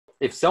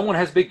If someone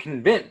has been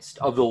convinced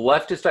of the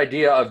leftist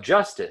idea of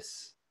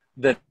justice,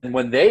 then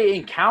when they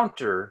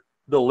encounter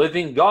the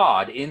living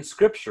God in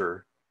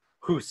Scripture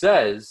who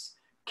says,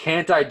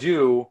 can't I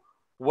do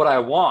what I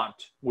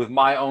want with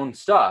my own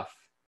stuff,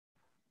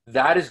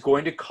 that is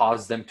going to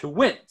cause them to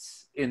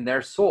wince in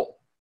their soul.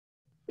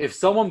 If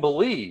someone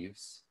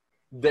believes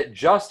that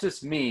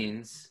justice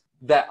means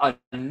that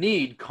a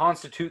need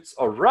constitutes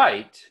a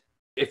right,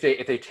 if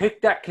they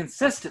take that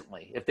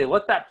consistently, if they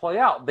let that play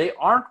out, they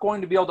aren't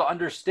going to be able to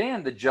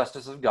understand the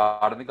justice of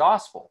God in the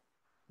gospel.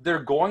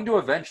 They're going to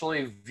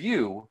eventually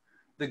view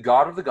the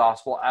God of the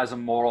gospel as a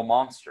moral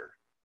monster.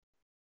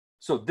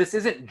 So this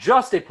isn't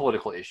just a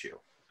political issue.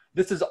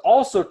 This is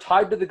also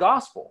tied to the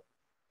gospel.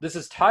 This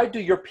is tied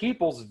to your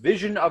people's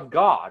vision of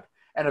God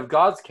and of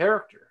God's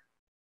character.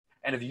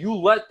 And if you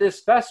let this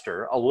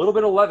fester, a little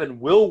bit of leaven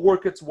will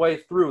work its way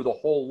through the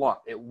whole lump.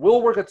 It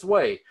will work its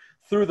way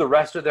through the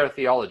rest of their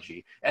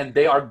theology. And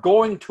they are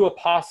going to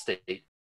apostate